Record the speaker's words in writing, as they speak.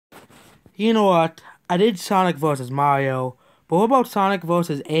You know what? I did Sonic versus Mario, but what about Sonic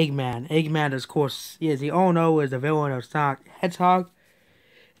versus Eggman? Eggman, of course, is the owner, is the villain of Sonic Hedgehog.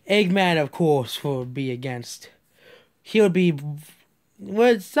 Eggman, of course, would be against. He would be.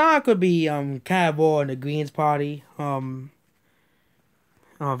 Well, Sonic would be kind of more in the Greens party, because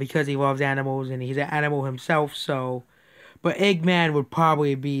he loves animals and he's an animal himself. So, but Eggman would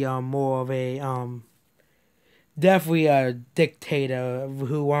probably be more of a definitely a dictator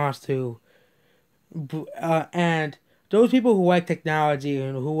who wants to. And those people who like technology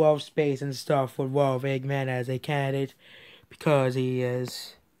and who love space and stuff would love Eggman as a candidate because he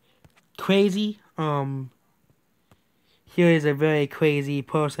is crazy. He is a very crazy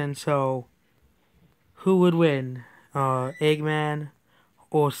person. So, who would win, Eggman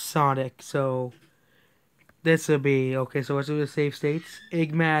or Sonic? So this will be okay. So let's do the safe states.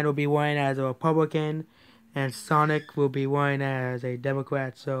 Eggman will be winning as a Republican, and Sonic will be winning as a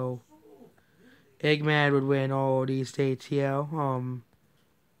Democrat. So Eggman would win all these states here.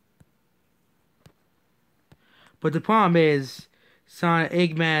 But the problem is,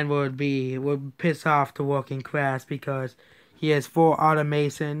 Eggman would piss off the working class because he is for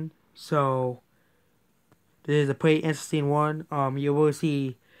automation. So this is a pretty interesting one. You will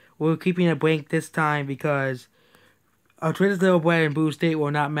see we're keeping a blank this time because a traditional red and blue state will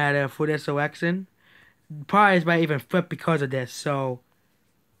not matter for this election. Prize might even flip because of this. So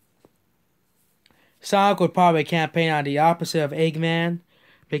Sonic would probably campaign on the opposite of Eggman,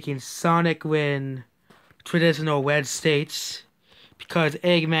 making Sonic win traditional red states because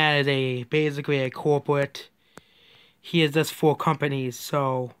Eggman is basically a corporate. He is just for companies.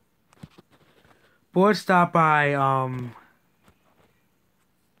 So but let's stop by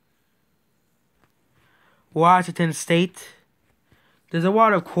Washington State. There's a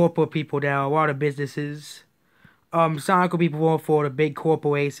lot of corporate people there, a lot of businesses. Sonic will be more for the big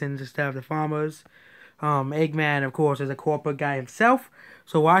corporations instead of the farmers. Eggman, of course, is a corporate guy himself.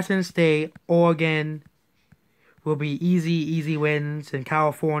 So Washington State, Oregon will be easy wins. In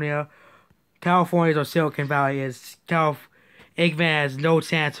California, California's or Silicon Valley is Eggman has no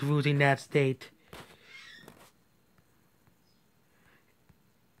chance of losing that state.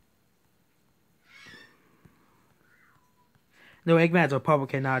 No, Eggman's a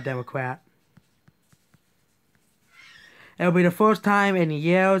Republican, not a Democrat. It'll be the first time in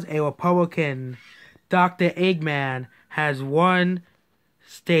years a Republican, Dr. Eggman, has won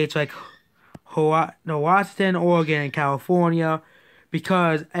states like Washington, Oregon, and California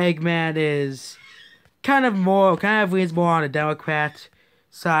because Eggman is kind of leans more on the Democrat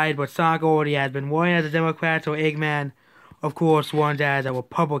side, but Sonic already has been winning as a Democrat, so Eggman, of course, won as a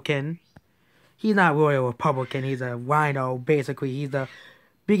Republican. He's not really a Republican, he's a rhino, basically. He's the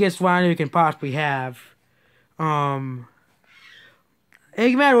biggest rhino you can possibly have. Eggman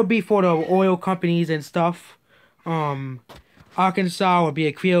would be for the oil companies and stuff. Arkansas would be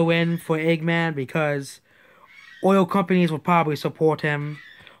a clear win for Eggman because oil companies would probably support him.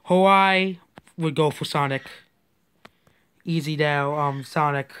 Hawaii would go for Sonic. Easy there.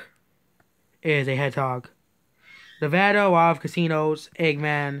 Sonic is a hedgehog. Nevada, a lot of casinos.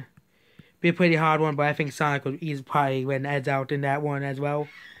 Eggman be a pretty hard one, but I think Sonic would probably win heads out in that one as well.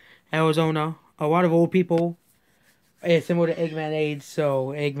 Arizona, a lot of old people. It's similar to Eggman age, so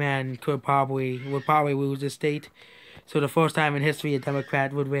Eggman would probably lose the state. So the first time in history a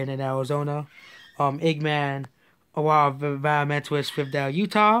Democrat would win in Arizona. Eggman, a lot of environmentalists live there.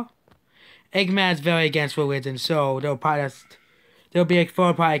 Utah, Eggman's very against religion, so there'll be a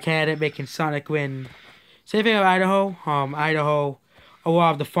third-party candidate making Sonic win. Same thing of Idaho. Idaho, a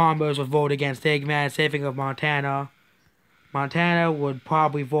lot of the farmers would vote against Eggman. Same thing of Montana. Montana would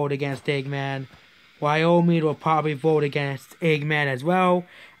probably vote against Eggman. Wyoming will probably vote against Eggman as well,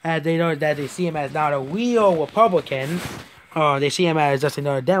 as they know that they see him as not a real Republican. They see him as just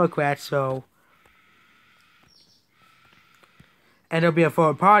another Democrat, so. And there'll be a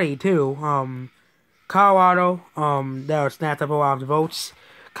third party, too. Colorado, that'll snap up a lot of the votes.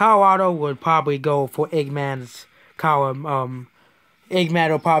 Colorado would probably go for Eggman's column.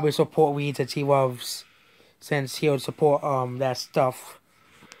 Eggman will probably support weeds that he loves, since he would support that stuff.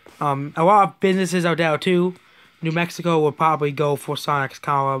 A lot of businesses out there too. New Mexico will probably go for Sonic's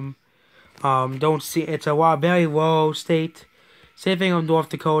column. It's a very low state. Same thing of North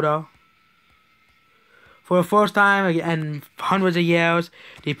Dakota. For the first time in hundreds of years,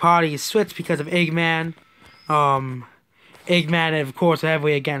 the party switched because of Eggman. Eggman, of course,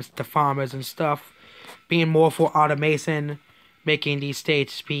 heavily against the farmers and stuff, being more for automation, making these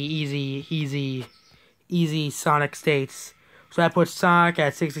states be easy Sonic states. So I put Sonic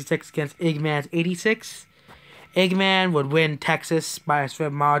at 66 against Eggman's 86. Eggman would win Texas by a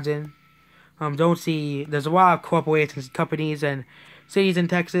swift margin. Don't see there's a lot of corporations, companies, and cities in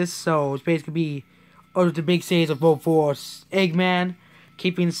Texas, so it's basically be all of the big cities will vote for Eggman,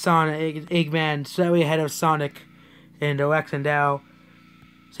 keeping Eggman slightly ahead of Sonic in the election now.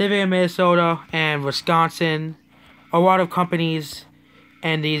 Same in Minnesota and Wisconsin. A lot of companies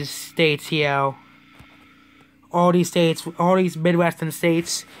and these states here, all these states, all these Midwestern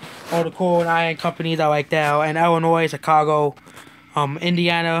states, all the coal and iron companies are like that, and Illinois, Chicago,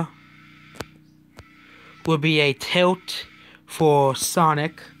 Indiana would be a tilt for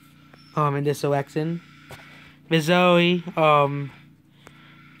Sonic, in this election. Missouri,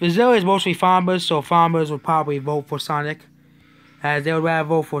 Missouri is mostly farmers, so farmers would probably vote for Sonic, as they would rather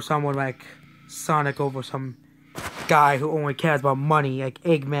vote for someone like Sonic over some guy who only cares about money, like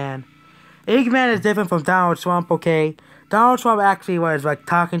Eggman. Eggman is different from Donald Trump, okay? Donald Trump actually was like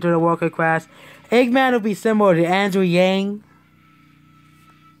talking to the worker class. Eggman would be similar to Andrew Yang.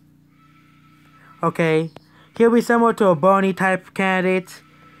 Okay? He'll be similar to a Bernie type candidate,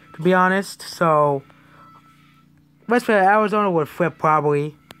 to be honest. So, West Arizona would flip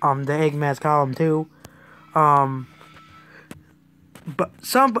probably. The Eggman's column too. But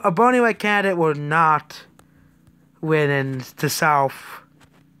a Bernie like candidate would not win in the South.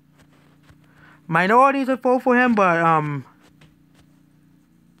 Minorities would vote for him, but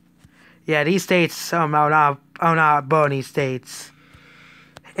yeah, these states are not Bernie states.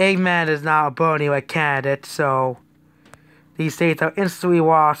 Eggman is not a Bernie like candidate, so these states are instantly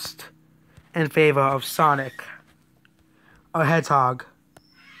lost in favor of Sonic, a hedgehog.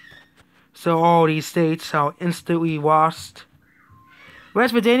 So all these states are instantly lost.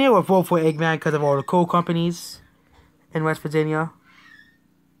 West Virginia will vote for Eggman because of all the coal companies in West Virginia.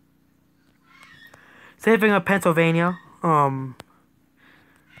 Same thing with Pennsylvania. All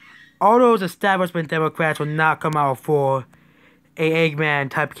those establishment Democrats will not come out for a Eggman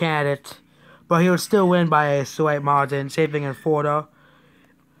type candidate, but he would still win by a slight margin. Same thing in Florida,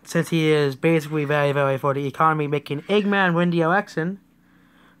 since he is basically very, very for the economy, making Eggman win the election.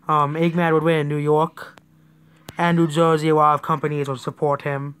 Eggman would win in New York and New Jersey. A lot of companies would support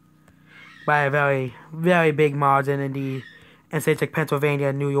him by a very, very big margin in states like Pennsylvania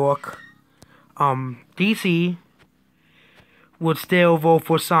and New York. DC would still vote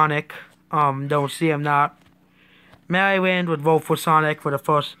for Sonic. Don't see him not. Maryland would vote for Sonic would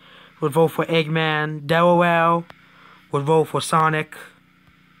vote for Eggman. Delaware would vote for Sonic.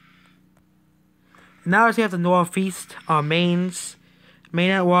 Now as you have the Northeast, Maine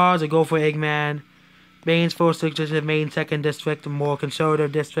at large would go for Eggman. Maine's 1st district, Maine's 2nd district, a more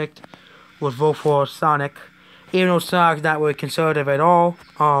conservative district, would vote for Sonic. Even though Sonic's not really conservative at all.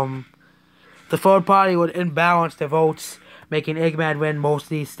 The third party would imbalance the votes, making Eggman win most of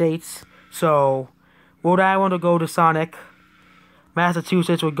these states. So, Rhode Island would go to Sonic.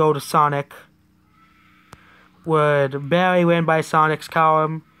 Massachusetts would go to Sonic. Would barely win by Sonic's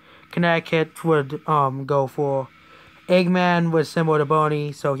column. Connecticut would go for Eggman, was similar to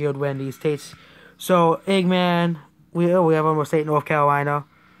Bernie, so he would win these states. So, Eggman, we have one more state, North Carolina.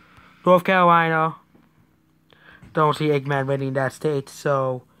 North Carolina, don't see Eggman winning that state,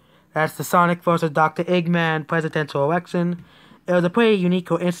 so that's the Sonic versus Dr. Eggman presidential election. It was a pretty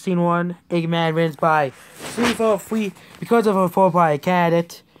unique or interesting one. Eggman wins by 3 because of a 4-party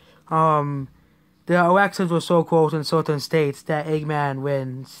candidate. The elections were so close in certain states that Eggman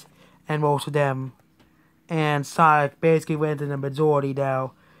wins, and most of them. And Sonic basically wins in the majority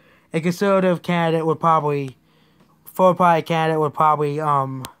now. A conservative candidate would probably, 4-party candidate would probably,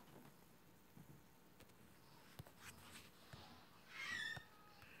 what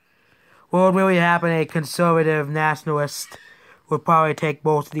would really happen, a conservative nationalist would probably take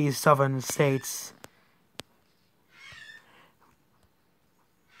both of these southern states.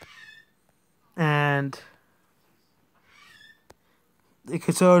 And the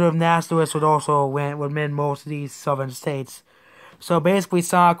conservative nationalists would also win most of these southern states. So basically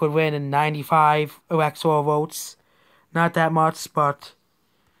Sonic would win in 95 electoral votes. Not that much, but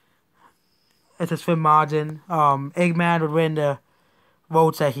it's a slim margin. Eggman would win the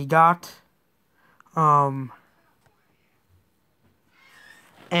votes that he got.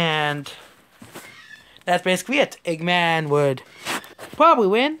 And that's basically it. Eggman would probably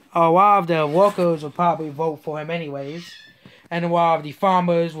win. A lot of the workers would probably vote for him anyways. And a lot of the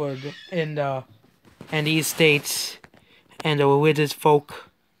farmers would in these states and the religious folk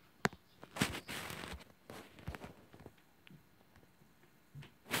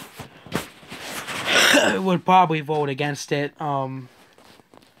would probably vote against it.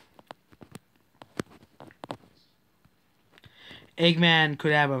 Eggman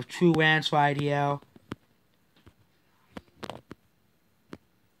could have a true landslide here.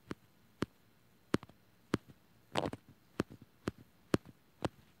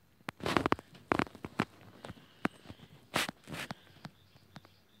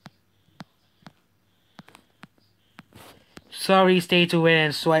 some of these states will win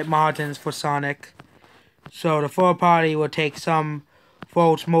in slight margins for Sonic. So the third party will take some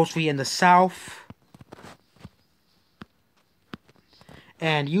votes, mostly in the South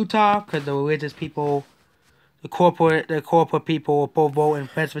and Utah, because the religious people, the corporate people will both vote in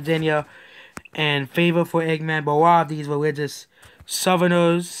West Virginia in favor for Eggman. But a lot of these religious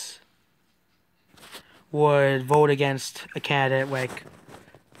Southerners would vote against a candidate like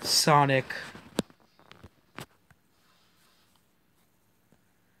Sonic.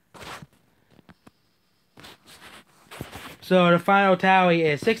 So the final tally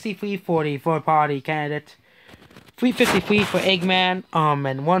is 63 for the third party candidate, 353 for Eggman,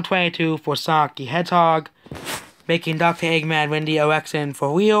 and 122 for Sonic the Hedgehog, making Dr. Eggman win the election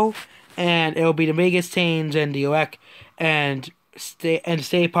for real, and it'll be the biggest change in the and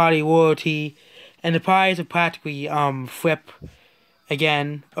state party loyalty, and the parties will practically flip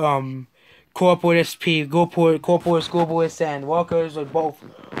again. Globalists, and workers would both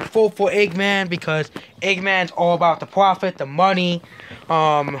vote for Eggman because Eggman's all about the profit, the money.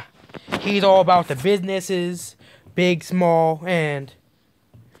 He's all about the businesses, big, small, and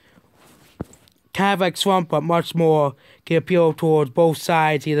kind of like Trump, but much more can appeal towards both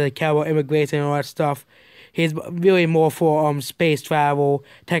sides, either care about immigration and all that stuff. He's really more for space travel,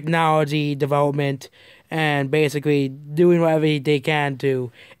 technology development, and basically doing whatever they can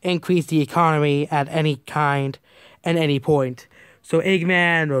to increase the economy at any kind and any point. So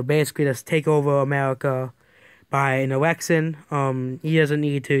Eggman will basically just take over America by an election. He doesn't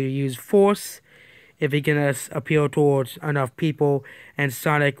need to use force if he can just appeal towards enough people, and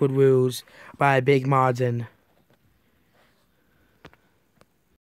Sonic would lose by a big margin.